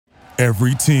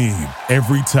Every team,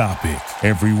 every topic,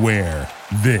 everywhere.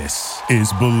 This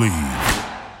is Believe.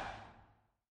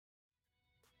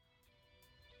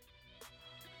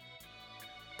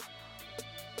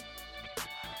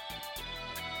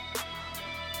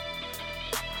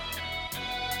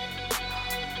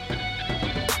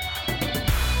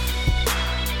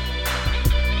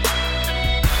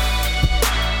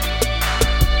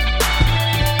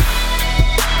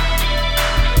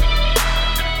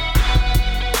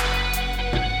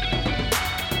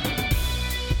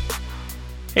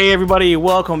 Hey everybody,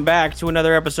 welcome back to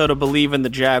another episode of Believe in the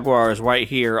Jaguars right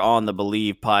here on the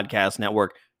Believe Podcast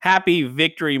Network. Happy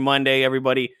Victory Monday,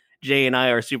 everybody. Jay and I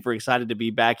are super excited to be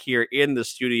back here in the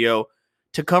studio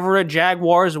to cover a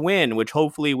Jaguars win, which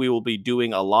hopefully we will be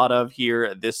doing a lot of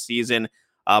here this season.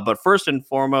 But first and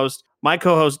foremost, my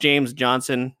co-host James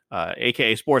Johnson,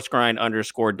 aka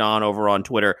SportsGrind_Don over on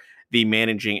Twitter, the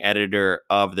managing editor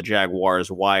of the Jaguars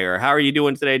Wire. How are you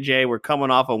doing today, Jay? We're coming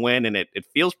off a win and it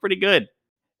feels pretty good.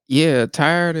 Yeah,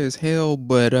 tired as hell,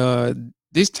 but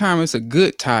this time it's a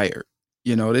good tired.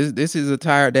 You know, this is a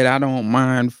tired that I don't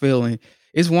mind feeling.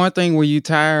 It's one thing where you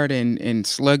tired and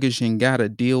sluggish and gotta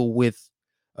deal with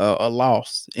a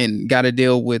loss and gotta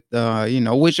deal with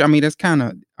which I mean that's kind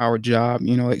of our job,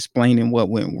 explaining what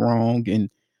went wrong and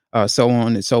so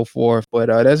on and so forth. But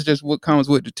that's just what comes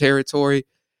with the territory.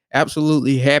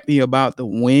 Absolutely happy about the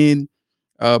win.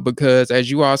 Because as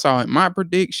you all saw in my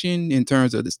prediction in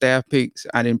terms of the staff picks,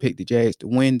 I didn't pick the Jags to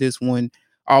win this one,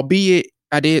 albeit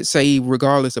I did say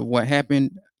regardless of what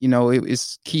happened,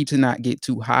 it's key to not get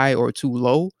too high or too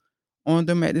low on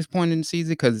them at this point in the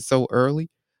season because it's so early.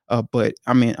 But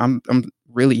I mean, I'm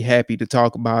really happy to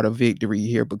talk about a victory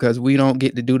here because we don't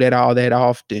get to do that all that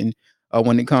often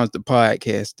when it comes to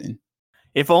podcasting.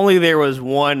 If only there was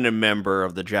one member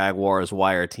of the Jaguars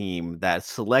Wire team that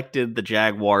selected the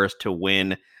Jaguars to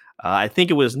win. I think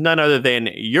it was none other than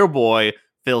your boy,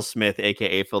 Phil Smith,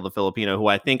 a.k.a. Phil the Filipino, who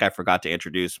I think I forgot to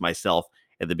introduce myself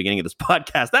at the beginning of this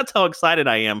podcast. That's how excited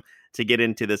I am to get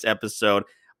into this episode.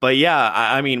 But yeah,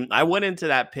 I mean, I went into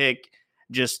that pick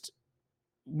just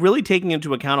really taking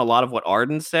into account a lot of what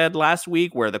Arden said last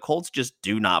week, where the Colts just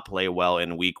do not play well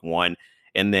in week one.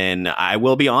 And then I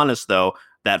will be honest, though,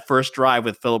 that first drive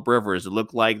with Phillip Rivers, it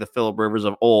looked like the Phillip Rivers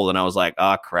of old. And I was like,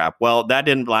 oh, crap. Well, that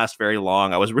didn't last very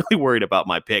long. I was really worried about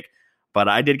my pick, but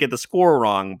I did get the score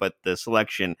wrong. But the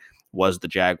selection was the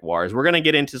Jaguars. We're going to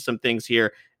get into some things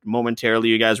here momentarily,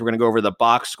 you guys. We're going to go over the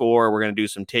box score. We're going to do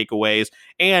some takeaways.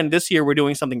 And this year, we're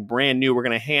doing something brand new. We're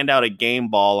going to hand out a game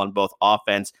ball on both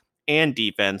offense and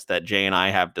defense that Jay and I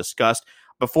have discussed.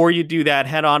 Before you do that,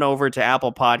 head on over to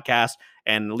Apple Podcasts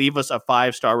and leave us a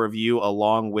 5-star review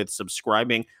along with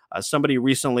subscribing. Somebody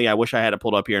recently, I wish I had it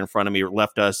pulled up here in front of me,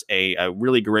 left us a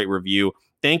really great review.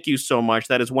 Thank you so much.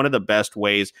 That is one of the best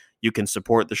ways you can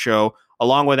support the show.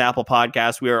 Along with Apple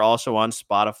Podcasts, we are also on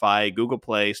Spotify, Google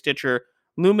Play, Stitcher,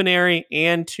 Luminary,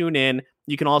 and TuneIn.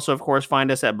 You can also, of course,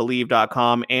 find us at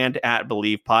Believe.com and at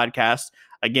Believe Podcasts.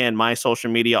 Again, my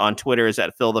social media on Twitter is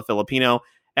at Phil the Filipino,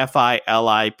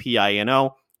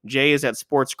 Filipino. Jay is at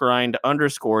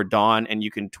SportsGrind_Don, and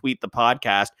you can tweet the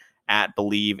podcast at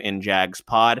Believe in Jags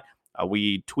Pod.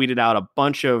 We tweeted out a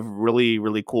bunch of really,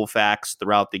 really cool facts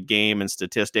throughout the game and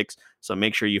statistics, so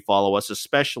make sure you follow us,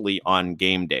 especially on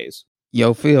game days.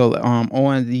 Yo, Phil,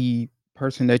 on the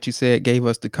person that you said gave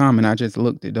us the comment, I just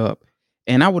looked it up,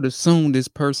 and I would assume this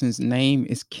person's name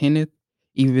is Kenneth,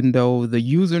 even though the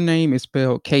username is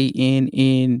spelled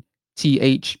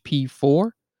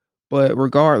KNNTHP4. But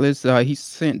regardless, he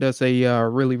sent us a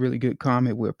really, really good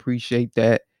comment. We appreciate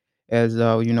that as,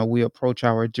 we approach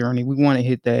our journey. We want to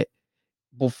hit that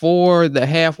before the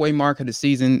halfway mark of the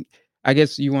season. I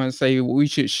guess you want to say we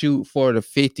should shoot for the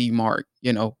 50 mark,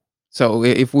 So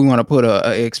if we want to put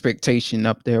a expectation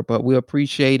up there, but we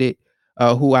appreciate it.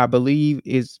 Who I believe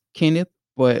is Kenneth.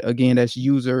 But again, that's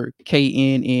user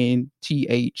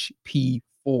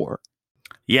KNNTHP4.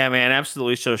 Yeah, man,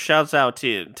 absolutely. So shouts out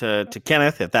to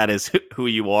Kenneth, if that is who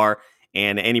you are,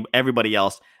 and everybody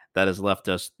else that has left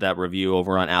us that review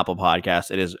over on Apple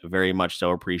Podcasts. It is very much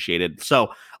so appreciated.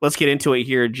 So let's get into it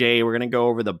here, Jay. We're going to go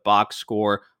over the box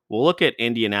score. We'll look at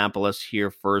Indianapolis here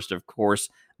first, of course,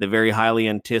 the very highly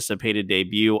anticipated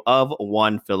debut of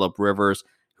one Phillip Rivers,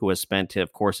 who has spent,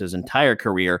 of course, his entire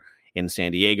career in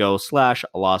San Diego /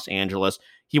 Los Angeles.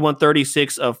 He won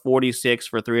 36 of 46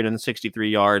 for 363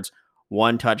 yards,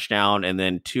 1 touchdown, and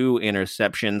then 2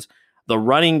 interceptions. The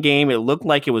running game, it looked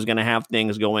like it was going to have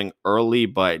things going early,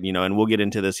 but, and we'll get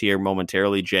into this here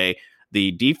momentarily, Jay.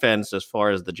 The defense, as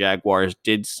far as the Jaguars,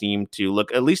 did seem to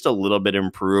look at least a little bit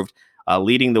improved.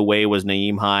 Leading the way was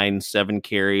Nyheim Hines, 7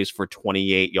 carries for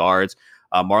 28 yards.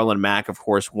 Marlon Mack, of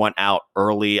course, went out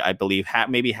early, I believe,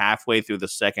 maybe halfway through the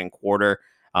second quarter.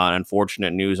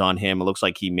 Unfortunate news on him. It looks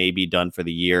like he may be done for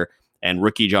the year. And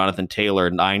rookie Jonathan Taylor,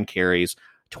 9 carries,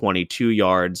 22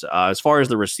 yards. As far as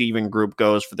the receiving group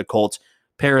goes for the Colts,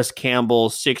 Paris Campbell,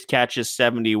 6 catches,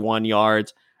 71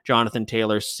 yards. Jonathan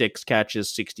Taylor, 6 catches,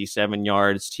 67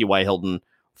 yards. T.Y. Hilton,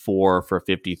 4 for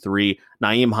 53.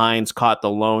 Nyheim Hines caught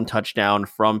the lone touchdown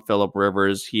from Phillip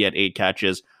Rivers. He had 8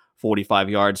 catches, 45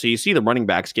 yards. So you see the running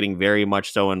backs getting very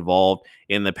much so involved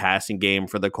in the passing game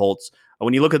for the Colts.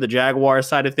 When you look at the Jaguars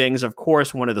side of things, of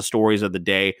course, one of the stories of the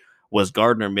day was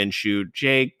Gardner Minshew.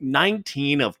 Jake,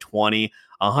 19 of 20,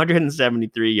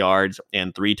 173 yards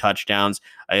and 3 touchdowns.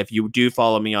 If you do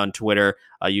follow me on Twitter,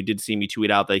 you did see me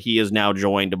tweet out that he is now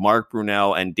joined Mark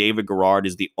Brunell and David Garrard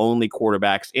as the only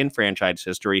quarterbacks in franchise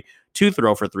history to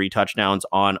throw for 3 touchdowns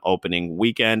on opening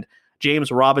weekend.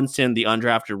 James Robinson, the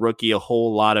undrafted rookie, a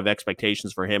whole lot of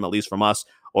expectations for him, at least from us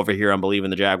over here on Believe in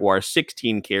the Jaguars.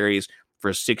 16 carries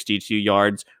for 62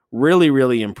 yards. Really,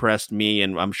 really impressed me,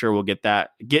 and I'm sure we'll get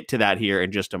to that here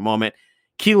in just a moment.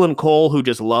 Keelan Cole, who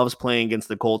just loves playing against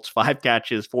the Colts, 5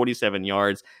 catches, 47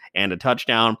 yards, and a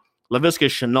touchdown. Laviska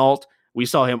Shenault, we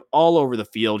saw him all over the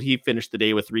field. He finished the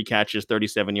day with 3 catches,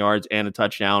 37 yards, and a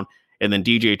touchdown. And then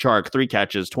DJ Chark, 3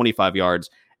 catches, 25 yards,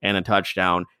 and a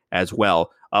touchdown as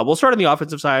well. We'll start on the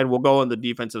offensive side. We'll go on the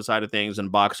defensive side of things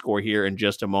and box score here in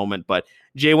just a moment. But,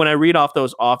 Jay, when I read off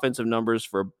those offensive numbers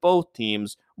for both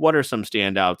teams, what are some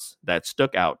standouts that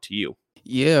stuck out to you?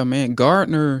 Yeah, man,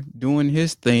 Gardner doing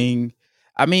his thing.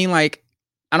 I mean, like,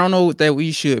 I don't know that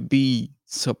we should be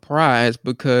surprised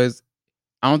because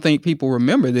I don't think people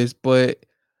remember this, but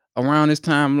around this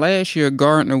time last year,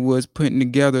 Gardner was putting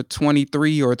together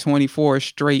 23 or 24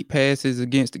 straight passes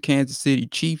against the Kansas City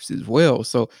Chiefs as well.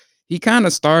 So he kind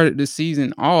of started the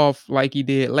season off like he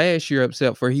did last year,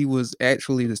 except for he was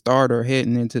actually the starter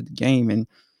heading into the game. And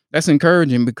that's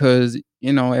encouraging because,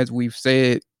 as we've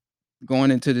said,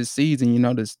 going into the season,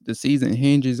 the season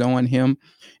hinges on him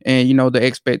and, the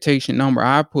expectation number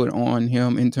I put on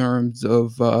him in terms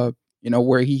of,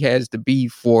 where he has to be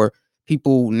for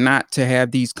people not to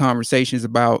have these conversations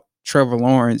about Trevor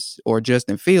Lawrence or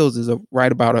Justin Fields is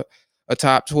right about a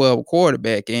top 12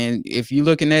 quarterback. And if you're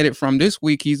looking at it from this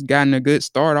week, he's gotten a good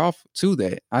start off to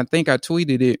that. I think I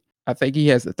tweeted it. I think he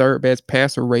has the 3rd best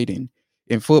passer rating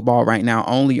in football right now,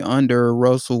 only under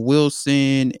Russell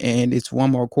Wilson, and it's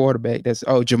one more quarterback. That's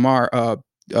Lamar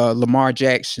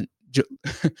Jackson,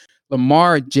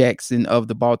 Lamar Jackson of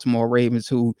the Baltimore Ravens,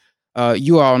 who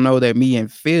you all know that me and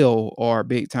Phil are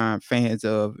big time fans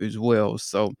of as well.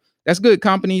 So that's good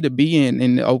company to be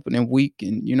in the opening week,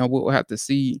 and we'll have to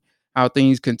see how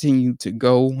things continue to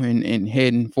go and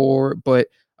heading forward. But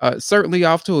certainly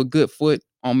off to a good foot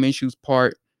on Minshew's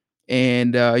part.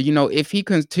 And, if he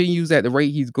continues at the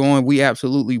rate he's going, we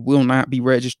absolutely will not be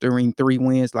registering 3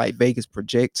 wins like Vegas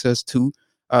projects us to.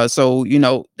 So,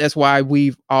 that's why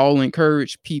we've all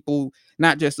encouraged people,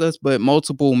 not just us, but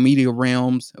multiple media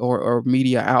realms or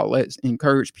media outlets,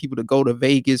 encourage people to go to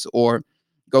Vegas or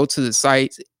go to the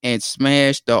sites and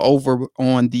smash the over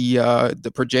on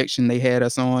the projection they had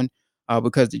us on.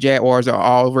 Because the Jaguars are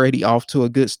already off to a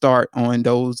good start on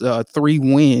those 3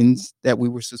 wins that we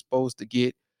were supposed to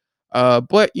get.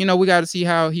 But we got to see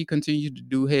how he continues to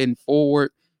do heading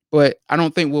forward. But I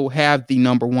don't think we'll have the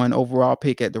number 1 overall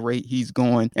pick at the rate he's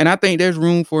going. And I think there's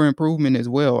room for improvement as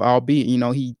well, albeit,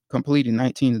 he completed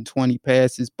 19 to 20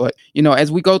 passes. But, as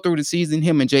we go through the season,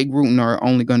 him and Jay Gruden are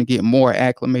only going to get more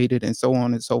acclimated and so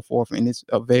on and so forth. And it's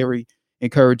a very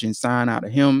encouraging sign out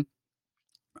of him.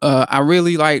 I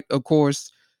really like, of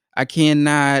course, I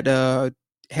cannot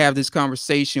have this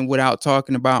conversation without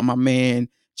talking about my man,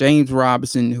 James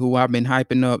Robinson, who I've been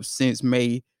hyping up since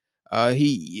May.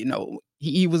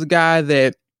 He was a guy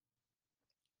that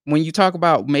when you talk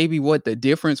about maybe what the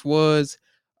difference was,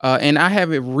 and I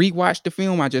haven't rewatched the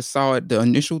film, I just saw it the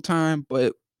initial time,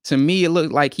 but to me, it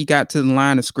looked like he got to the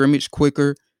line of scrimmage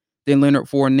quicker than Leonard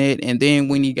Fournette. And then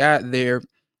when he got there,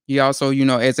 he also,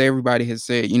 as everybody has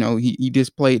said, he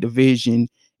displayed the vision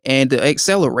and the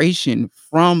acceleration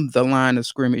from the line of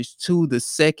scrimmage to the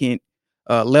second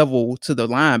level to the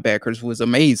linebackers was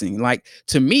amazing. Like,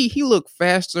 to me, he looked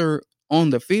faster on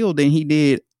the field than he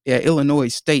did at Illinois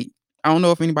State. I don't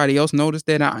know if anybody else noticed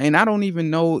that. And I don't even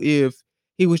know if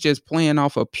he was just playing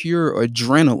off of pure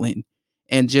adrenaline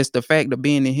and just the fact of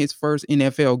being in his first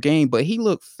NFL game. But he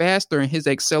looked faster and his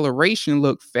acceleration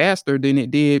looked faster than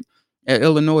it did at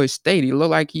Illinois State. He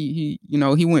looked like he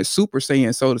went Super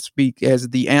Saiyan, so to speak, as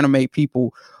the anime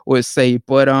people would say.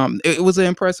 But it was an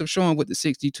impressive showing with the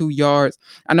 62 yards.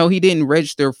 I know he didn't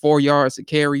register 4 yards to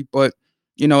carry, but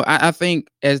I think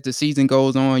as the season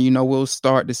goes on, we'll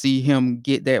start to see him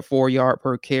get that 4 yard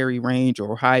per carry range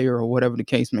or higher or whatever the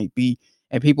case may be.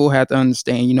 And people have to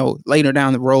understand, later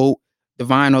down the road,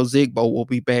 Devine Ozigbo will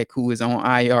be back, who is on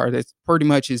IR. That's pretty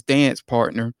much his dance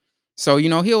partner. So,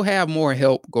 he'll have more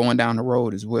help going down the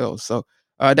road as well. So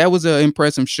that was an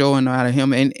impressive showing out of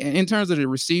him. And in terms of the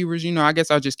receivers, I guess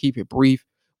I'll just keep it brief.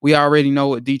 We already know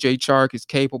what DJ Chark is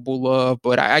capable of,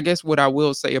 but I guess what I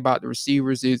will say about the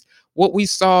receivers is what we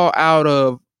saw out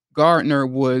of Gardner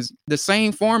was the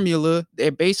same formula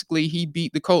that basically he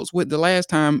beat the Colts with the last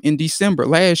time in December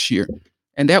last year,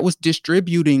 and that was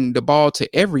distributing the ball to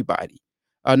everybody.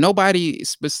 Nobody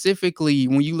specifically,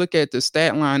 when you look at the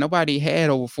stat line, nobody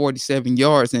had over 47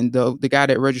 yards, and the guy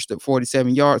that registered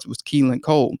 47 yards was Keelan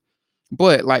Cole.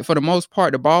 But for the most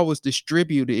part, the ball was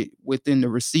distributed within the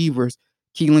receivers.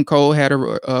 Keelan Cole had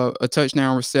a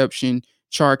touchdown reception.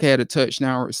 Chark had a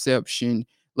touchdown reception.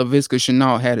 Laviska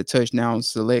Shenault had a touchdown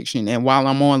selection. And while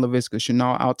I'm on Laviska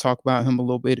Shenault, I'll talk about him a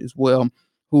little bit as well,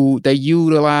 who they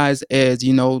utilize as,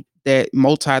 that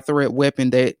multi-threat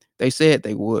weapon that they said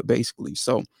they would, basically.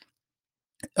 So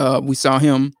we saw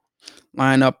him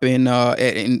line up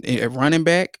at running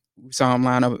back. We saw him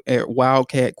line up at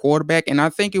Wildcat quarterback. And I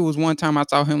think it was one time I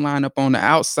saw him line up on the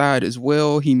outside as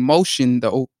well. He motioned,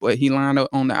 though, but he lined up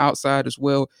on the outside as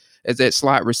well as that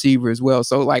slot receiver as well.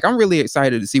 So, I'm really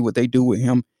excited to see what they do with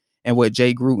him and what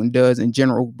Jay Gruden does in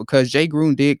general, because Jay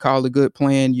Gruden did call a good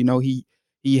plan.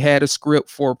 He had a script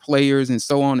for players and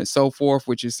so on and so forth,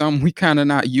 which is something we kind of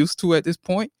not used to at this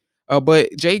point. But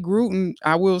Jay Gruden,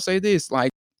 I will say this,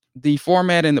 the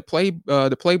format and the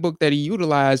playbook that he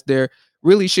utilized there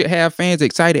really should have fans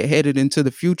excited headed into the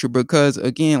future, because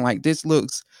again, this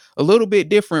looks a little bit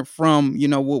different from,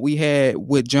 what we had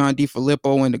with John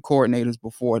DeFilippo and the coordinators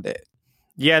before that.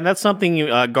 Yeah, and that's something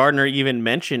Gardner even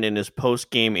mentioned in his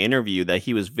post-game interview, that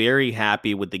he was very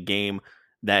happy with the game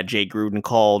that Jay Gruden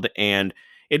called, and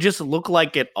it just looked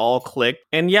like it all clicked.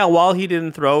 And yeah, while he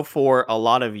didn't throw for a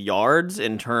lot of yards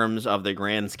in terms of the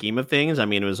grand scheme of things, I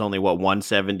mean, it was only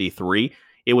 173.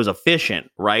 It was efficient,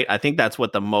 right? I think that's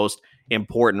what the most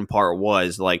important part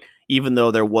was. Even though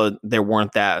there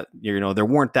weren't that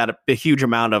a huge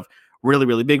amount of really,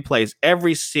 really big plays,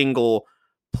 every single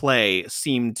play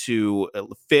seemed to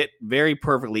fit very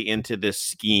perfectly into this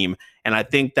scheme. And I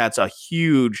think that's a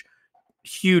huge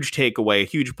takeaway,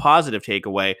 huge positive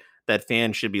takeaway that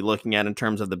fans should be looking at in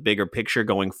terms of the bigger picture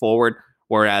going forward.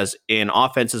 Whereas in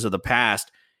offenses of the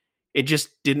past, it just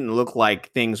didn't look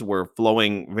like things were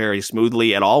flowing very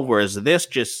smoothly at all, whereas this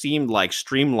just seemed like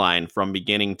streamlined from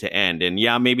beginning to end. And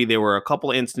yeah, maybe there were a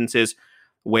couple instances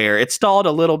where it stalled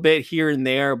a little bit here and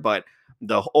there, but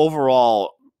the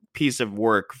overall piece of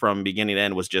work from beginning to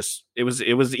end was just, it was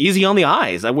easy on the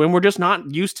eyes. When we're just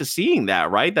not used to seeing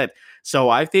that, right? So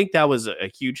I think that was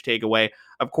a huge takeaway.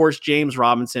 Of course, James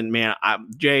Robinson, man,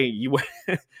 Jay,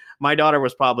 my daughter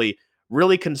was probably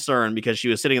really concerned because she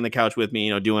was sitting on the couch with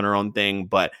me, doing her own thing.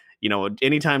 But,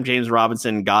 anytime James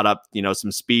Robinson got up,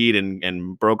 some speed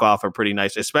and broke off a pretty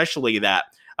nice, especially that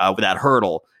with that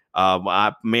hurdle.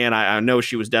 I know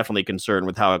she was definitely concerned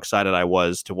with how excited I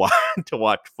was to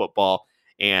watch football.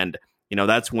 And,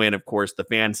 that's when, of course, the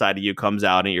fan side of you comes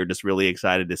out and you're just really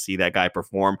excited to see that guy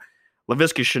perform.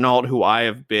 Laviska Shenault, who I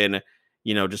have been,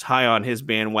 just high on his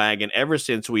bandwagon ever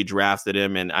since we drafted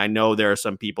him. And I know there are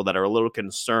some people that are a little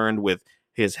concerned with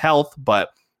his health, but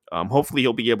hopefully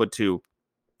he'll be able to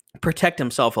protect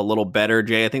himself a little better.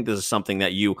 Jay, I think this is something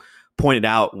that you pointed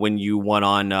out when you went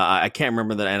on, I can't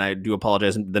remember that, and I do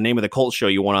apologize, the name of the Colts show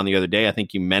you went on the other day. I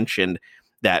think you mentioned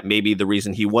that maybe the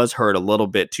reason he was hurt a little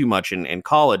bit too much in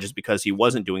college is because he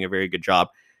wasn't doing a very good job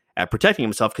at protecting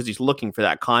himself, because he's looking for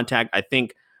that contact. I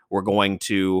think we're going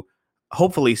to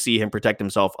hopefully see him protect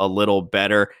himself a little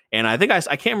better. And I think I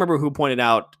can't remember who pointed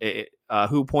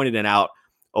it out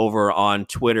over on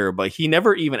Twitter, but he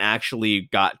never even actually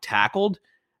got tackled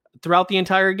throughout the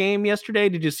entire game yesterday.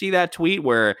 Did you see that tweet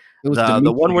where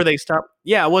the one where they stopped?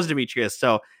 Yeah, it was Demetrius.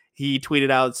 So he tweeted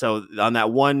out, so on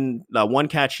that one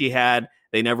catch he had,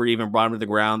 they never even brought him to the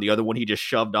ground. The other one, he just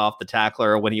shoved off the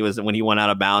tackler when he went out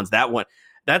of bounds.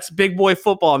 That's big boy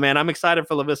football, man. I'm excited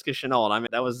for Laviska Shenault. I mean,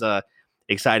 that was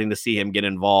exciting to see him get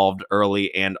involved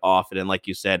early and often. And like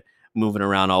you said, moving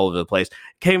around all over the place.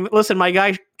 Okay, listen, my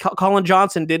guy Colin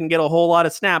Johnson didn't get a whole lot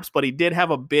of snaps, but he did have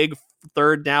a big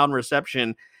third down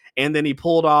reception, and then he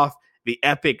pulled off the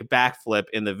epic backflip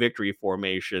in the victory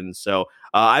formation. So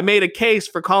I made a case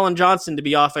for Colin Johnson to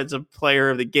be offensive player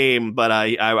of the game, but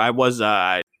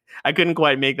I couldn't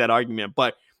quite make that argument.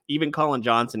 But even Colin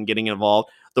Johnson getting involved,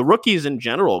 the rookies in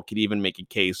general could even make a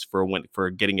case for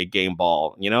getting a game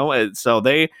ball, So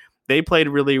they they played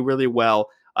really, really well.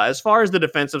 As far as the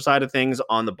defensive side of things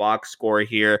on the box score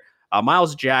here,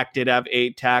 Miles Jack did have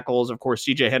 8 tackles. Of course,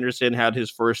 CJ Henderson had his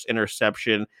first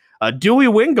interception. Dewey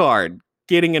Wingard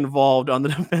getting involved on the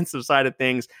defensive side of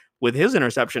things with his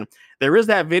interception. There is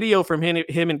that video from him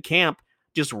in camp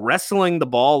just wrestling the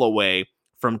ball away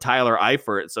from Tyler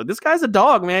Eifert. So this guy's a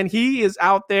dog, man. He is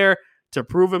out there to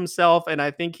prove himself, and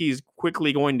I think he's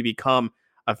quickly going to become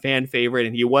a fan favorite,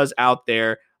 and he was out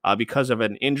there because of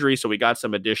an injury, so we got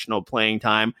some additional playing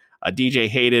time. DJ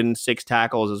Hayden, 6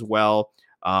 tackles as well.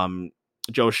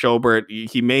 Joe Schobert,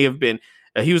 he may have been,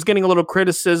 he was getting a little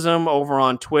criticism over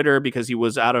on Twitter because he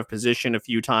was out of position a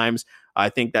few times. I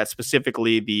think that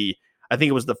specifically I think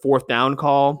it was the 4th down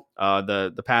call,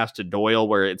 the pass to Doyle,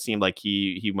 where it seemed like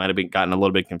he might have gotten a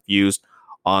little bit confused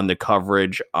on the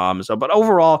coverage. But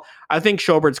overall, I think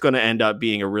Schobert's going to end up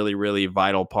being a really, really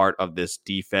vital part of this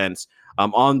defense.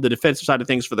 On the defensive side of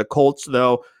things for the Colts,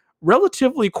 though,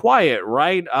 relatively quiet,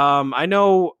 right? I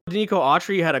know Denico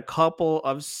Autry had a couple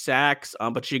of sacks,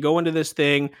 but you go into this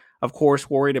thing, of course,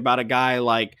 worried about a guy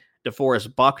like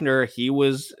DeForest Buckner. He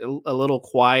was a little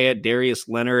quiet. Darius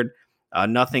Leonard,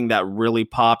 nothing that really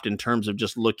popped in terms of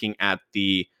just looking at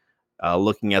the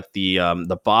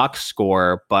box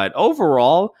score. But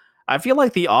overall, I feel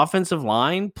like the offensive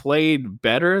line played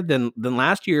better than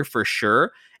last year for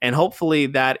sure. And hopefully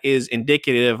that is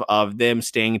indicative of them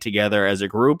staying together as a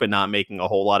group and not making a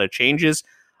whole lot of changes.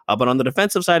 But on the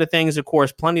defensive side of things, of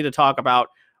course, plenty to talk about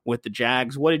with the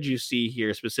Jags. What did you see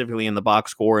here specifically in the box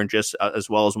score and just as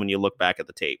well as when you look back at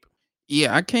the tape?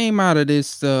 Yeah, I came out of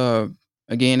this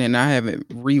again, and I haven't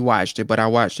rewatched it, but I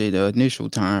watched it the initial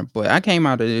time. But I came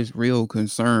out of this real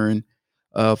concern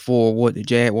for what the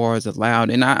Jaguars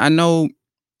allowed. And I know,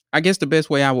 I guess the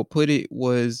best way I would put it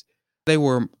was they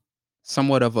were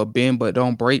somewhat of a bend but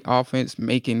don't break offense,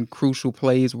 making crucial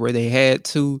plays where they had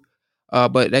to.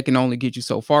 But that can only get you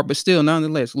so far. But still,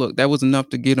 nonetheless, look, that was enough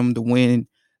to get them to win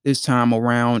this time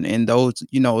around. And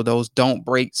those don't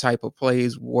break type of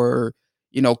plays were,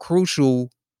 crucial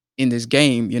in this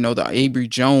game. The Avery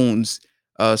Jones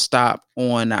stop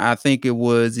on, I think it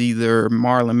was either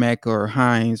Marlon Mack or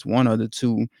Hines, one of the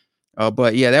two.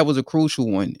 But yeah, that was a crucial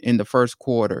one in the first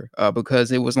quarter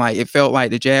because it felt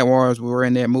like the Jaguars were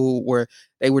in that mood where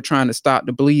they were trying to stop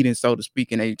the bleeding, so to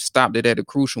speak, and they stopped it at a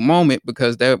crucial moment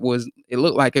because it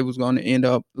looked like it was going to end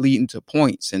up leading to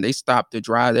points, and they stopped the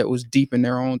drive that was deep in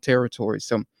their own territory.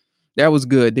 So that was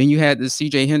good. Then you had the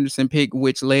CJ Henderson pick,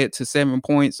 which led to 7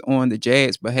 points on the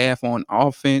Jags' behalf on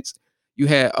offense. You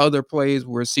had other plays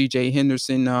where CJ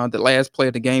Henderson, the last play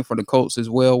of the game for the Colts as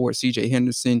well, where CJ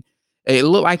Henderson, it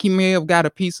looked like he may have got a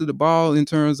piece of the ball in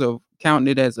terms of counting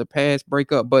it as a pass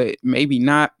breakup, but maybe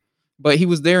not. But he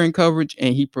was there in coverage,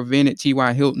 and he prevented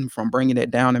T.Y. Hilton from bringing it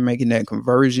down and making that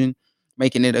conversion,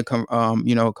 making it a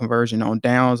conversion on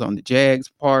downs on the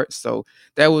Jags' part. So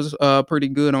that was pretty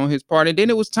good on his part. And then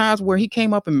it was times where he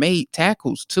came up and made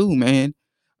tackles too, man.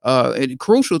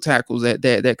 Crucial tackles that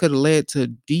could have led to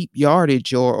deep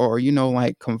yardage or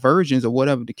like conversions or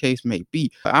whatever the case may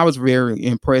be. I was very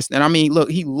impressed. And I mean, look,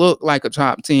 he looked like a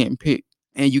top 10 pick,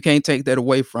 and you can't take that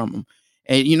away from him.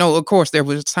 And, of course, there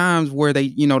was times where they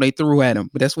threw at him,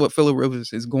 but that's what Phillip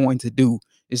Rivers is going to do,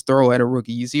 is throw at a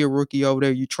rookie. You see a rookie over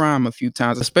there, you try him a few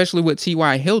times, especially with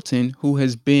T.Y. Hilton, who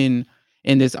has been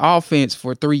in this offense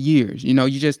for 3 years. You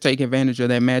just take advantage of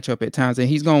that matchup at times, and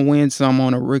he's going to win some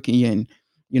on a rookie. And,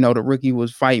 the rookie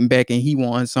was fighting back, and he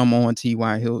won some on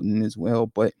T.Y. Hilton as well.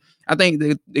 But I think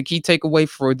the key takeaway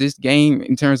for this game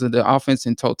in terms of the offense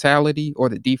in totality or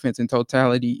the defense in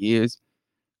totality is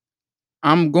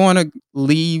I'm going to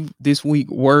leave this week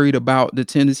worried about the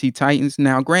Tennessee Titans.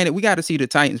 Now, granted, we got to see the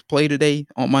Titans play today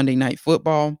on Monday Night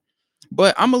Football,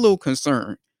 but I'm a little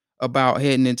concerned about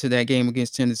heading into that game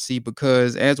against Tennessee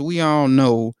because, as we all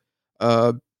know,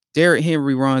 Derrick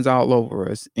Henry runs all over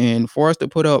us, and for us to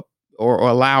put up or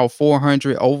allow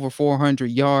over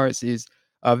 400 yards is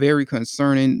very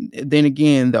concerning. Then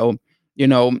again, though,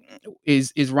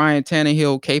 is Ryan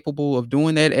Tannehill capable of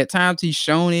doing that? At times he's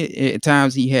shown it, at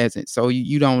times he hasn't. So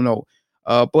you don't know.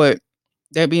 But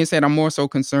that being said, I'm more so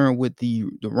concerned with the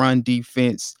run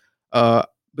defense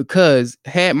because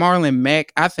had Marlon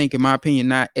Mack, I think, in my opinion,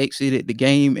 not exited the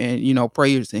game, and,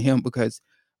 prayers to him because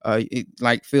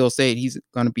like Phil said, he's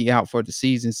going to be out for the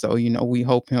season. So, we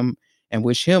hope him and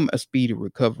wish him a speedy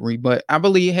recovery. But I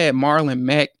believe had Marlon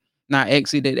Mack not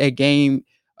exited that game,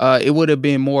 it would have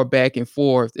been more back and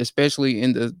forth, especially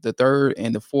in the third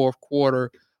and the fourth quarter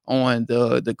on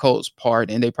the Colts' part,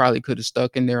 and they probably could have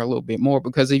stuck in there a little bit more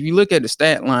because if you look at the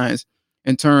stat lines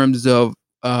in terms of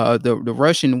the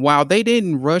rushing, while they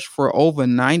didn't rush for over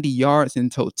 90 yards in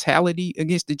totality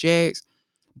against the Jags,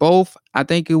 both, I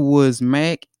think it was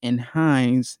Mack and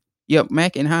Hines. Yep,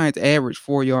 Mack and Hines averaged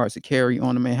 4 yards a carry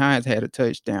on them, and Hines had a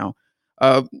touchdown.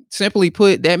 Simply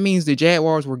put, that means the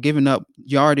Jaguars were giving up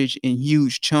yardage in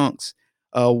huge chunks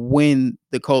when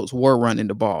the Colts were running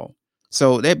the ball.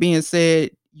 So that being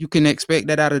said, you can expect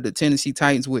that out of the Tennessee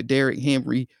Titans with Derrick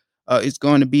Henry. It's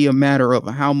going to be a matter of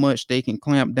how much they can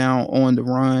clamp down on the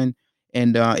run.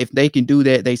 And if they can do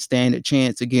that, they stand a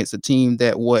chance against a team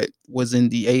that was in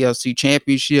the AFC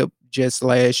Championship just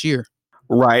last year.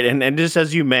 Right. And just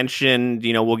as you mentioned,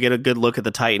 we'll get a good look at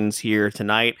the Titans here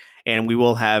tonight, and we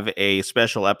will have a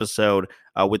special episode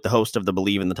with the host of the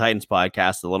Believe in the Titans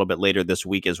podcast a little bit later this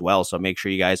week as well. So make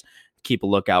sure you guys keep a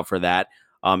lookout for that.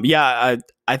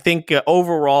 I think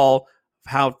overall,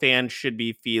 how fans should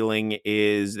be feeling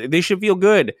is they should feel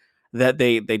good that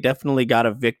they definitely got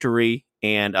a victory,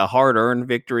 and a hard-earned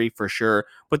victory for sure.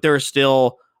 But there are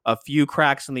still a few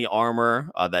cracks in the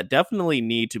armor that definitely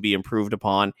need to be improved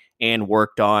upon and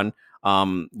worked on.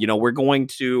 We're going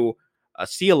to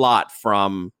see a lot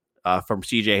from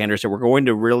CJ Henderson. We're going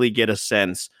to really get a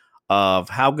sense of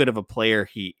how good of a player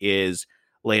he is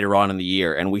later on in the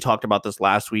year. And we talked about this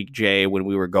last week, Jay, when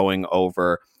we were going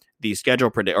over the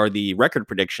the record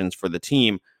predictions for the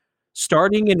team.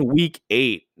 Starting in week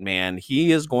 8, man,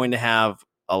 he is going to have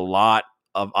a lot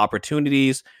of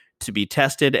opportunities to be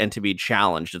tested and to be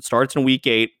challenged. It starts in week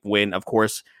 8 when, of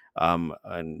course,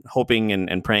 and hoping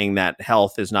and praying that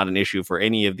health is not an issue for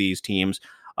any of these teams.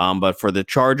 But for the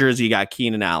Chargers, you got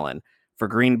Keenan Allen. For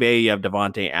Green Bay, you have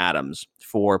Devontae Adams.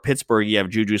 For Pittsburgh, you have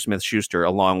Juju Smith-Schuster,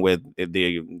 along with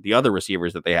the other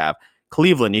receivers that they have.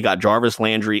 Cleveland, you got Jarvis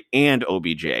Landry and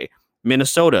OBJ.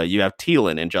 Minnesota, you have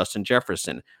Thielen and Justin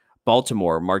Jefferson.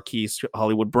 Baltimore, Marquise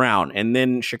Hollywood Brown. And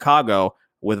then Chicago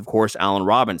with, of course, Allen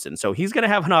Robinson. So he's going to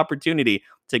have an opportunity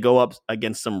to go up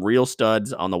against some real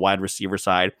studs on the wide receiver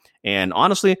side. And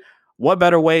honestly, what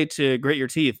better way to grit your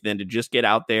teeth than to just get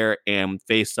out there and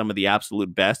face some of the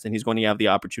absolute best? And he's going to have the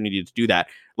opportunity to do that.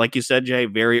 Like you said, Jay,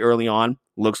 very early on,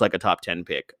 looks like a top 10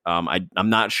 pick. I'm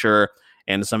not sure,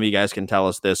 and some of you guys can tell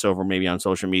us this over maybe on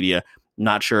social media,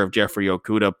 not sure if Jeffrey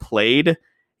Okudah played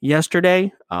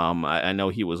yesterday. I know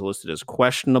he was listed as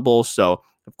questionable. So,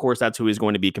 of course, that's who he's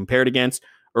going to be compared against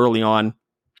early on.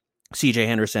 CJ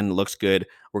Henderson looks good.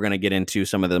 We're going to get into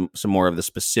some more of the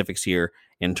specifics here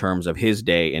in terms of his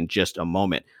day in just a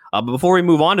moment. But before we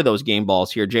move on to those game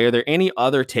balls here, Jay, are there any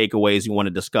other takeaways you want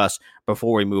to discuss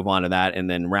before we move on to that and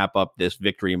then wrap up this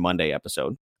Victory Monday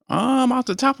episode? Off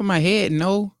the top of my head,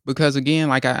 no, because again,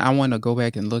 like I want to go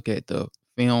back and look at the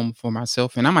film for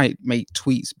myself, and I might make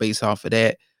tweets based off of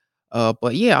that.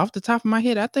 But yeah, off the top of my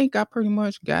head, I think I pretty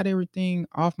much got everything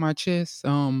off my chest.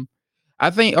 I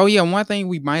think, one thing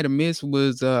we might have missed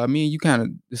was, me and you kind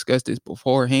of discussed this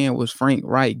beforehand, was Frank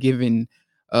Wright giving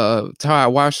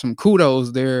Todd Wash some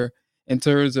kudos there in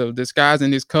terms of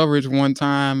disguising his coverage one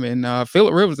time. And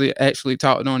Phillip Rivers actually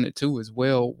talked on it too as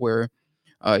well, where,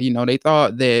 they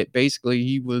thought that basically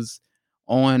he was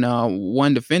on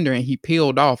one defender and he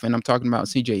peeled off. And I'm talking about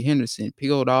CJ Henderson,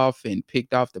 peeled off and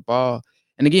picked off the ball.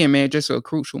 And again, man, just a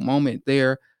crucial moment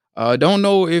there. Don't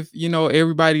know if,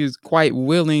 everybody is quite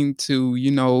willing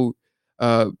to,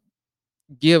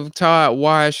 give Todd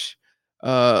Wash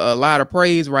a lot of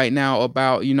praise right now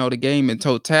about, the game in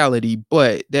totality.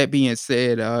 But that being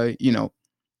said,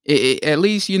 at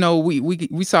least,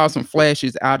 we saw some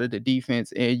flashes out of the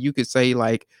defense, and you could say,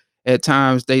 like, at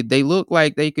times they look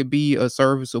like they could be a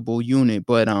serviceable unit,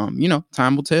 but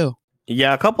time will tell.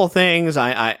 Yeah, a couple of things.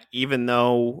 I even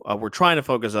though we're trying to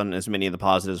focus on as many of the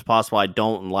positives as possible, I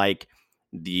don't like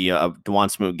the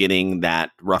Dawuane Smoot getting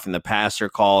that roughing the passer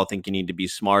call. I think you need to be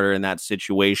smarter in that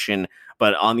situation.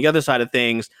 But on the other side of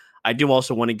things, I do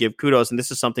also want to give kudos, and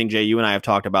this is something, Jay, you and I have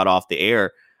talked about off the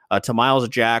air, to Myles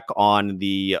Jack on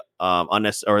the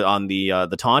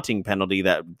the taunting penalty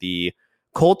that the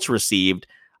Colts received.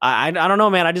 I don't know,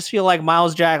 man. I just feel like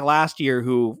Myles Jack last year,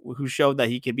 who showed that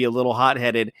he could be a little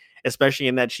hot-headed, especially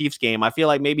in that Chiefs game. I feel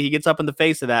like maybe he gets up in the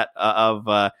face of that of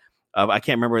I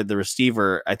can't remember the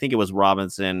receiver. I think it was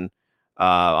Robinson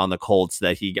on the Colts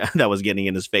that that was getting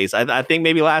in his face. I think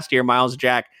maybe last year Myles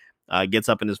Jack gets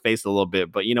up in his face a little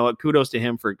bit, but you know what? Kudos to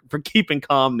him for keeping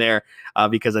calm there,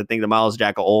 because I think the Myles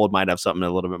Jack of old might have something a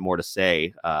little bit more to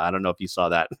say. I don't know if you saw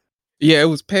that. Yeah, it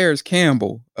was Paris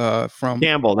Campbell from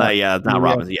Campbell. Not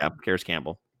Robinson. Yeah, Paris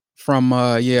Campbell from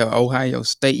Ohio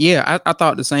State. Yeah, I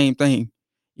thought the same thing.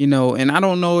 And I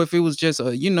don't know if it was just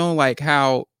like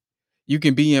how you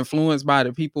can be influenced by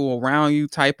the people around you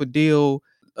type of deal.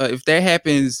 If that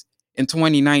happens in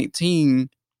 2019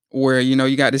 where,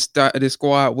 you got this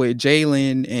squad with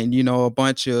Jalen and, a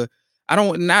bunch of, I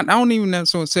don't even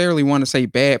necessarily want to say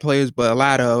bad players, but a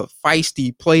lot of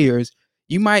feisty players.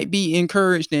 You might be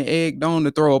encouraged and egged on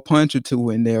to throw a punch or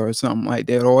two in there or something like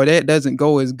that, or that doesn't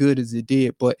go as good as it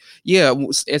did. But yeah,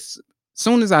 as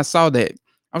soon as I saw that,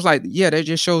 I was like, yeah, that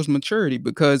just shows maturity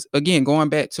because, again, going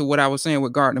back to what I was saying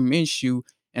with Gardner Minshew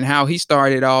and how he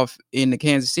started off in the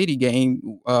Kansas City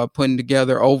game, putting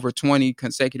together over 20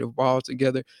 consecutive balls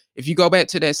together. If you go back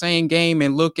to that same game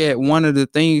and look at one of the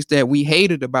things that we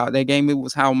hated about that game, it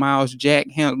was how Myles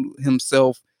Jack handled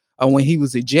himself when he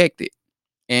was ejected.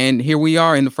 And here we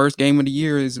are in the first game of the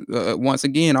year is once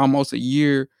again almost a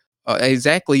year,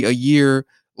 exactly a year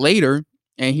later,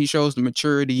 and he shows the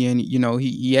maturity and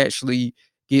he actually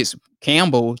gets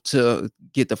Campbell to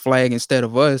get the flag instead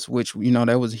of us, which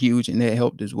that was huge and that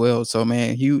helped as well. So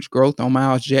man, huge growth on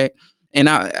Myles Jack. And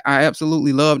I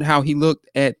absolutely loved how he looked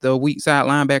at the weak side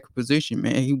linebacker position,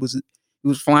 man. He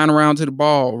was flying around to the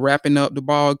ball, wrapping up the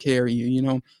ball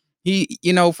carrier, He,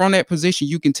 from that position,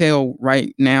 you can tell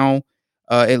right now,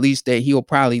 at least that he'll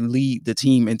probably lead the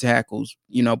team in tackles,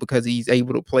 because he's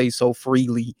able to play so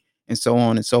freely and so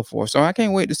on and so forth. So I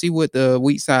can't wait to see what the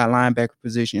weak side linebacker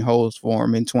position holds for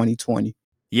him in 2020.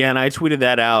 Yeah, and I tweeted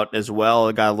that out as well.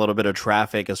 It got a little bit of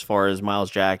traffic as far as Myles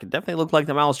Jack. It definitely looked like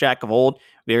the Myles Jack of old.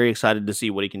 Very excited to see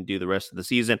what he can do the rest of the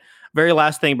season. Very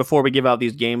last thing before we give out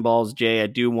these game balls, Jay, I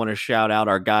do want to shout out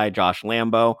our guy, Josh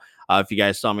Lambo. If you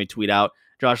guys saw me tweet out,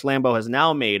 Josh Lambo has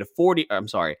now made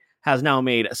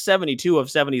 72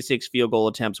 of 76 field goal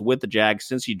attempts with the Jags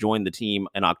since he joined the team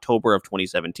in October of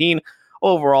 2017.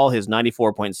 Overall, his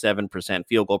 94.7%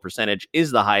 field goal percentage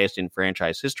is the highest in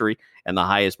franchise history and the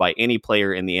highest by any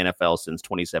player in the NFL since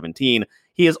 2017.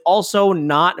 He has also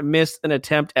not missed an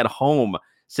attempt at home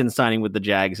since signing with the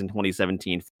Jags in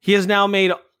 2017.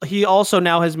 He also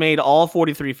now has made all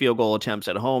 43 field goal attempts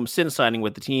at home since signing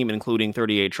with the team, including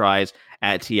 38 tries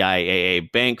at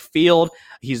TIAA Bank Field.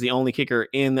 He's the only kicker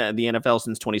in the NFL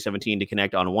since 2017 to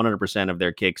connect on 100% of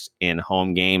their kicks in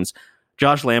home games.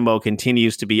 Josh Lambo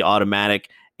continues to be automatic,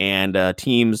 and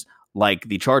teams like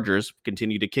the Chargers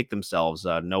continue to kick themselves.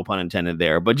 No pun intended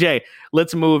there. But Jay,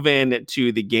 let's move in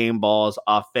to the game balls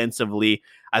offensively.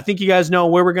 I think you guys know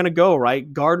where we're going to go,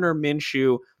 right? Gardner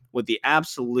Minshew with the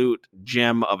absolute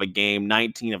gem of a game,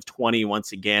 19 of 20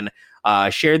 once again.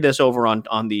 Shared this over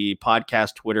on the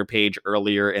podcast Twitter page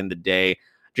earlier in the day.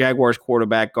 Jaguars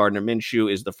quarterback Gardner Minshew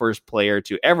is the first player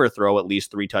to ever throw at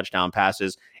least 3 touchdown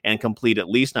passes and complete at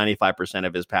least 95%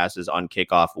 of his passes on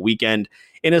kickoff weekend.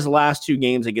 In his last 2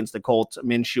 games against the Colts,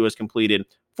 Minshew has completed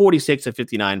 46 of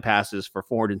 59 passes for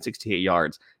 468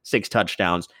 yards, 6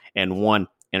 touchdowns, and 1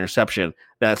 interception.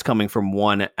 That's coming from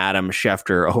one Adam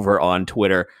Schefter over on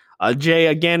Twitter. Jay,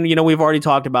 again, we've already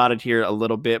talked about it here a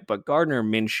little bit, but Gardner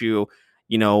Minshew,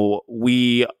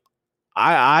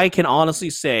 I can honestly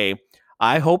say,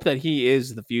 I hope that he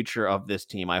is the future of this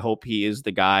team. I hope he is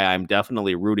the guy. I'm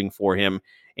definitely rooting for him.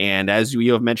 And as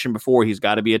you have mentioned before, he's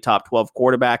got to be a top 12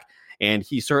 quarterback, and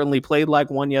he certainly played like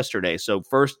one yesterday. So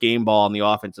first game ball on the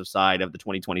offensive side of the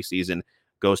 2020 season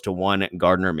goes to one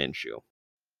Gardner Minshew.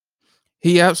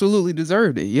 He absolutely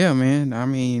deserved it. Yeah, man. I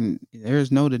mean,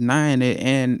 there's no denying it.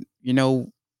 And,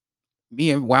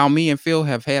 while me and Phil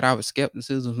have had our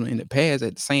skepticism in the past,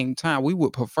 at the same time, we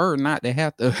would prefer not to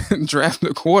have to draft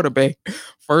a quarterback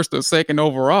first or second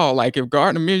overall. Like if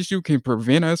Gardner Minshew can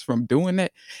prevent us from doing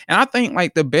that. And I think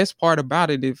like the best part about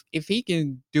it, if he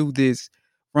can do this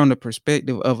from the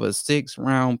perspective of a 6th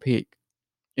round pick,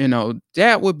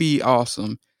 that would be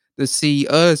awesome to see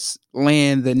us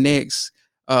land the next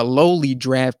lowly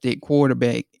drafted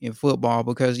quarterback in football,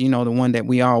 because the one that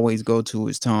we always go to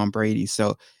is Tom Brady.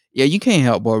 So yeah, you can't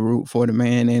help but root for the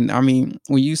man. And I mean,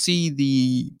 when you see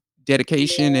the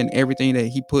dedication and everything that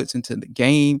he puts into the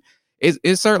game,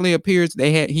 it certainly appears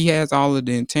he has all of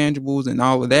the intangibles and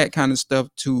all of that kind of stuff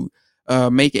to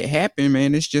make it happen,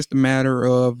 man. It's just a matter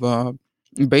of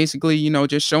basically,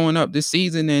 just showing up this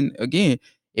season. And again,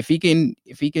 if he can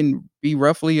be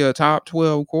roughly a top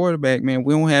 12 quarterback, man,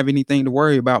 we don't have anything to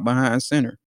worry about behind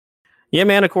center. Yeah,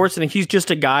 man, of course. And he's just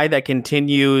a guy that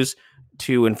continues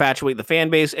to infatuate the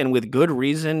fan base, and with good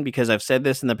reason, because I've said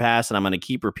this in the past and I'm going to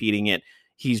keep repeating it.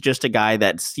 He's just a guy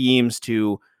that seems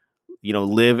to,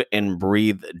 live and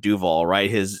breathe Duval, right?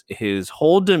 His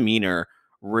whole demeanor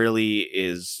really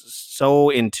is so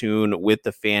in tune with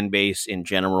the fan base in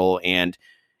general, and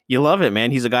you love it, man.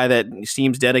 He's a guy that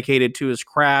seems dedicated to his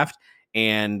craft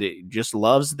and just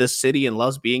loves this city and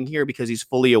loves being here because he's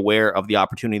fully aware of the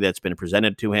opportunity that's been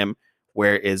presented to him,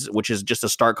 which is just a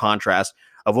stark contrast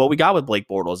of what we got with Blake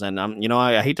Bortles. And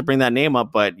I hate to bring that name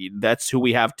up, but that's who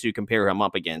we have to compare him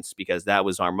up against, because that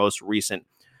was our most recent.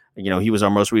 He was our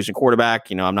most recent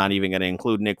quarterback. I'm not even going to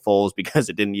include Nick Foles because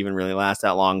it didn't even really last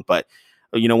that long. But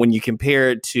when you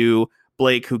compare it to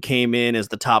Blake, who came in as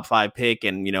the top 5 pick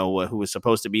and, who was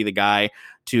supposed to be the guy,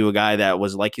 to a guy that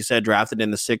was, like you said, drafted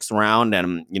in the 6th round,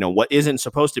 and, what isn't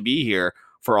supposed to be here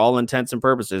for all intents and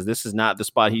purposes. This is not the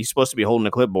spot. He's supposed to be holding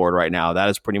a clipboard right now. That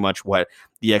is pretty much what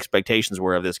the expectations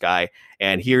were of this guy.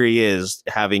 And here he is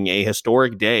having a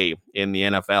historic day in the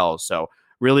NFL. So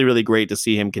really, really great to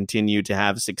see him continue to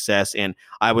have success. And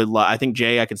I think,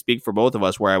 Jay, I can speak for both of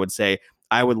us where I would say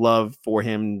I would love for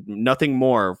him, nothing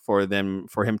more for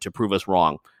him to prove us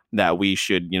wrong, that we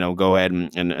should, go ahead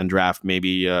and draft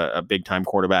maybe a big time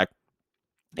quarterback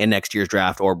in next year's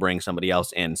draft, or bring somebody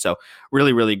else in. So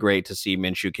really, really great to see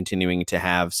Minshew continuing to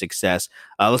have success.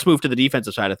 Let's move to the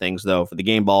defensive side of things, though, for the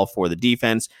game ball for the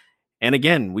defense. And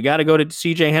again, we got to go to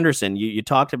CJ Henderson. You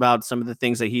talked about some of the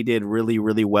things that he did really,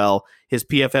 really well. His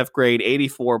PFF grade,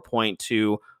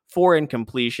 84.2, 4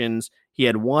 incompletions. He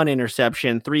had 1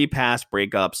 interception, 3 pass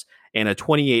breakups, and a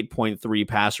 28.3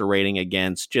 passer rating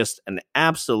against. Just an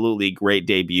absolutely great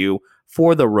debut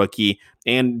for the rookie.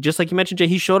 And just like you mentioned, Jay,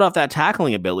 he showed off that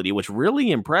tackling ability, which really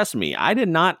impressed me. I did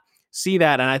not see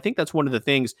that. And I think that's one of the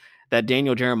things that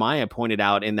Daniel Jeremiah pointed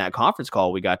out in that conference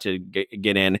call we got to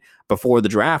get in before the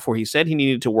draft, where he said he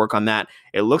needed to work on that.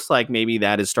 It looks like maybe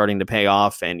that is starting to pay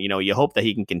off, and you hope that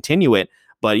he can continue it.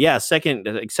 But yeah,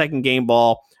 second game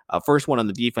ball, first one on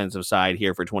the defensive side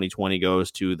here for 2020 goes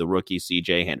to the rookie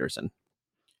CJ Henderson.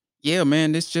 Yeah,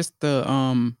 man, it's just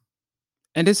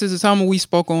and this is something we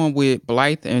spoke on with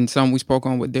Blythe and something we spoke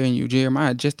on with Daniel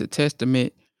Jeremiah, just a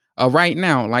testament. Right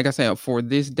now, like I said, for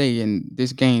this day and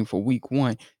this game for week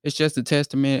 1, it's just a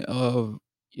testament of,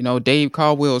 Dave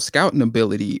Caldwell's scouting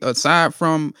ability. Aside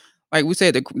from, like we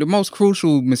said, the most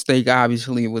crucial mistake,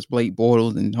 obviously, was Blake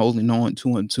Bortles and holding on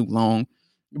to him too long.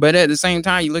 But at the same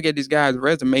time, you look at this guy's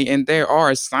resume, and there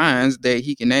are signs that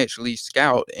he can actually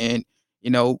scout. And,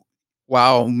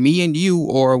 while me and you,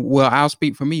 I'll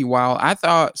speak for me, while I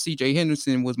thought CJ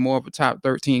Henderson was more of a top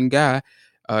 13 guy,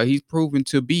 he's proven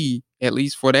to be, at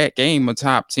least for that game, a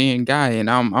top 10 guy. And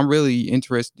I'm really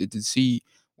interested to see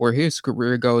where his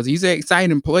career goes. He's an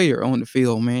exciting player on the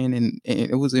field, man. And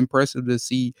it was impressive to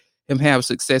see him have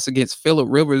success against Phillip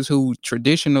Rivers, who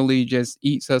traditionally just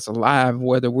eats us alive,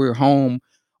 whether we're home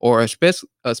or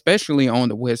especially on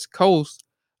the West Coast.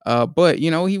 But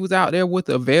he was out there with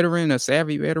a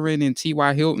savvy veteran in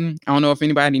T.Y. Hilton. I don't know if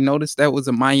anybody noticed that was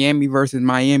a Miami versus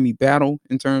Miami battle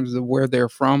in terms of where they're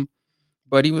from.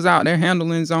 But he was out there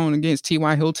handling zone against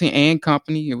T.Y. Hilton and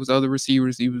company. It was other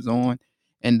receivers he was on.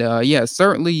 And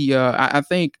certainly, I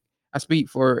think I speak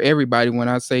for everybody when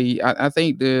I say I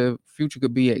think the future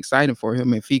could be exciting for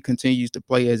him if he continues to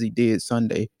play as he did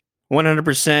Sunday.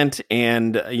 100%.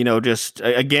 And, just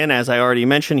again, as I already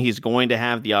mentioned, he's going to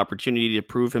have the opportunity to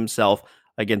prove himself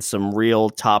against some real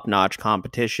top-notch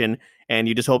competition. And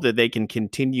you just hope that they can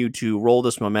continue to roll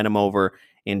this momentum over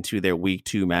into their week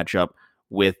 2 matchup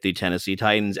with the Tennessee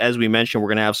Titans. As we mentioned, we're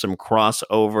going to have some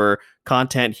crossover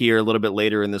content here a little bit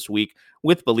later in this week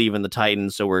with Believe in the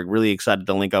Titans. So we're really excited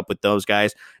to link up with those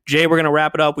guys. Jay, we're going to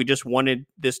wrap it up. We just wanted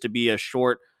this to be a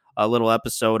short little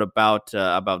episode about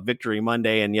Victory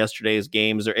Monday and yesterday's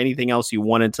game. Is there anything else you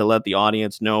wanted to let the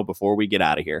audience know before we get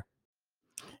out of here?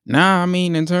 Nah, I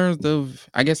mean, in terms of,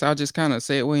 I guess I'll just kind of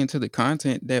segue into the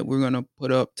content that we're going to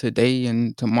put up today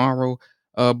and tomorrow.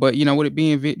 But, with it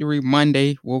being Victory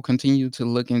Monday, we'll continue to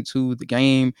look into the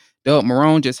game. Doug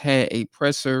Marrone just had a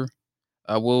presser.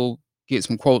 We'll get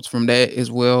some quotes from that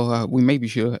as well. We maybe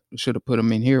should have put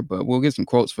them in here, but we'll get some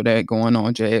quotes for that going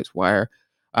on Jags Wire.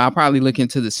 I'll probably look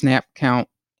into the snap count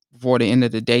before the end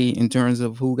of the day in terms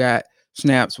of who got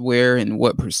snaps where and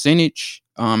what percentage.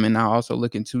 And I'll also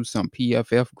look into some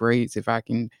PFF grades if I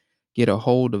can get a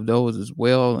hold of those as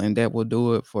well. And that will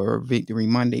do it for Victory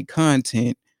Monday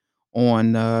content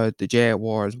on the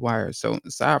Jaguars Wire. So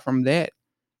aside from that,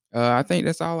 I think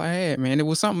that's all I had, man. It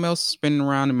was something else spinning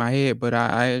around in my head, but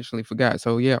I actually forgot.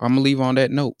 So yeah, I'm gonna leave on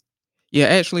that note. Yeah,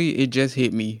 actually, it just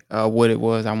hit me what it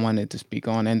was I wanted to speak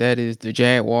on, and that is the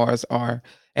Jaguars are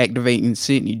activating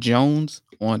Sidney Jones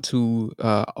onto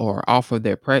or off of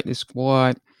their practice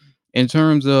squad. In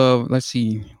terms of, let's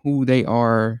see, who they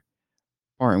are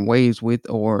parting ways with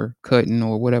or cutting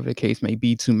or whatever the case may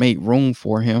be to make room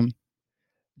for him.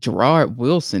 Gerard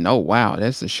Wilson, oh wow,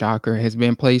 that's a shocker, has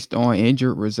been placed on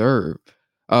injured reserve.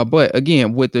 But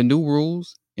again, with the new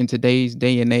rules in today's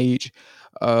day and age,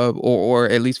 or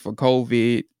at least for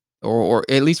COVID, or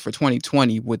at least for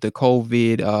 2020 with the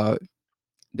COVID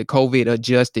the COVID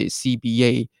adjusted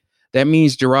CBA. That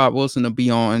means Gerard Wilson will be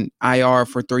on IR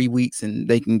for 3 weeks and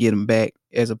they can get him back,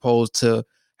 as opposed to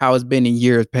how it's been in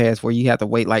years past where you have to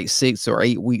wait like 6 or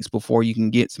 8 weeks before you can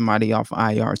get somebody off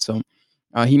IR. So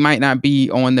he might not be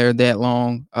on there that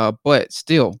long, but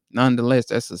still, nonetheless,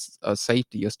 that's a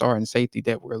safety, a starting safety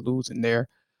that we're losing there.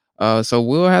 So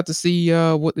we'll have to see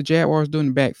what the Jaguars do in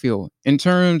the backfield. In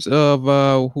terms of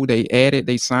who they added,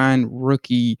 they signed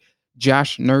rookie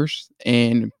Josh Nurse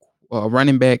and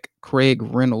running back Craig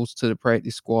Reynolds to the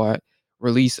practice squad,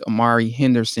 release Amari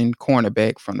Henderson,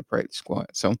 cornerback, from the practice squad.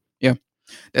 So, yeah,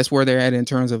 that's where they're at in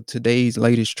terms of today's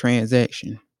latest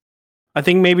transaction. I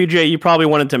think maybe, Jay, you probably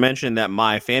wanted to mention that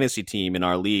my fantasy team in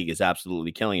our league is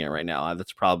absolutely killing it right now.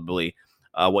 That's probably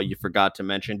what you forgot to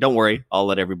mention. Don't worry, I'll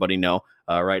let everybody know.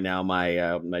 Right now,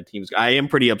 my team's. I am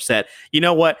pretty upset. You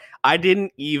know what? I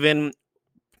didn't even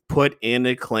put in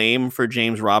a claim for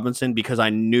James Robinson because I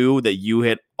knew that you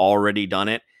had already done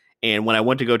it. And when I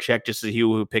went to go check just to see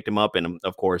who picked him up, and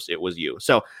of course it was you.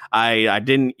 So I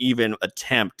didn't even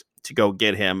attempt to go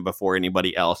get him before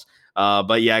anybody else.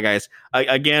 But yeah, guys,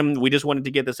 again, we just wanted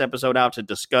to get this episode out to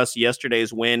discuss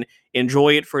yesterday's win.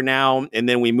 Enjoy it for now, and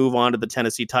then we move on to the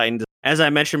Tennessee Titans. As I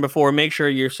mentioned before, make sure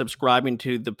you're subscribing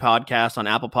to the podcast on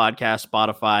Apple Podcasts,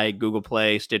 Spotify, Google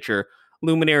Play, Stitcher,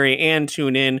 Luminary, and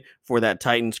tune in for that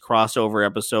Titans crossover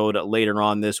episode later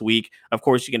on this week. Of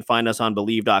course, you can find us on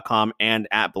Believe.com and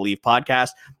at Believe Podcast.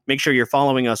 Make sure you're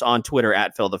following us on Twitter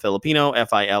at Phil the Filipino,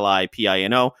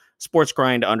 FILIPINO,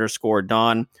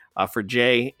 SportsGrind_Don for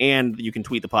Jay, and you can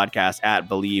tweet the podcast at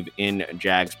Believe in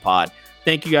Jags Pod.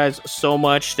 Thank you guys so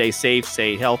much. Stay safe,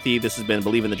 stay healthy. This has been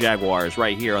Believe in the Jaguars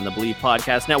right here on the Believe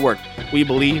Podcast Network. We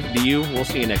believe, do you? We'll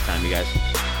see you next time, you guys.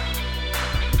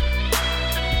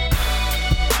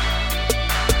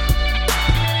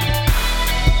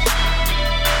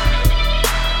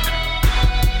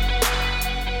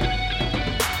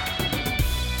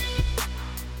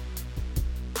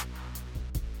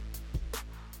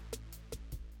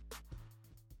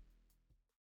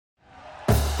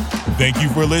 Thank you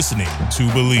for listening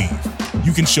to Believe.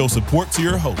 You can show support to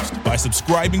your host by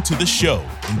subscribing to the show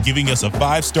and giving us a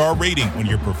 5-star rating on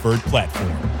your preferred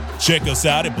platform. Check us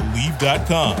out at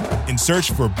Believe.com and search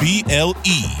for BLEAV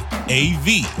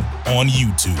on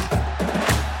YouTube.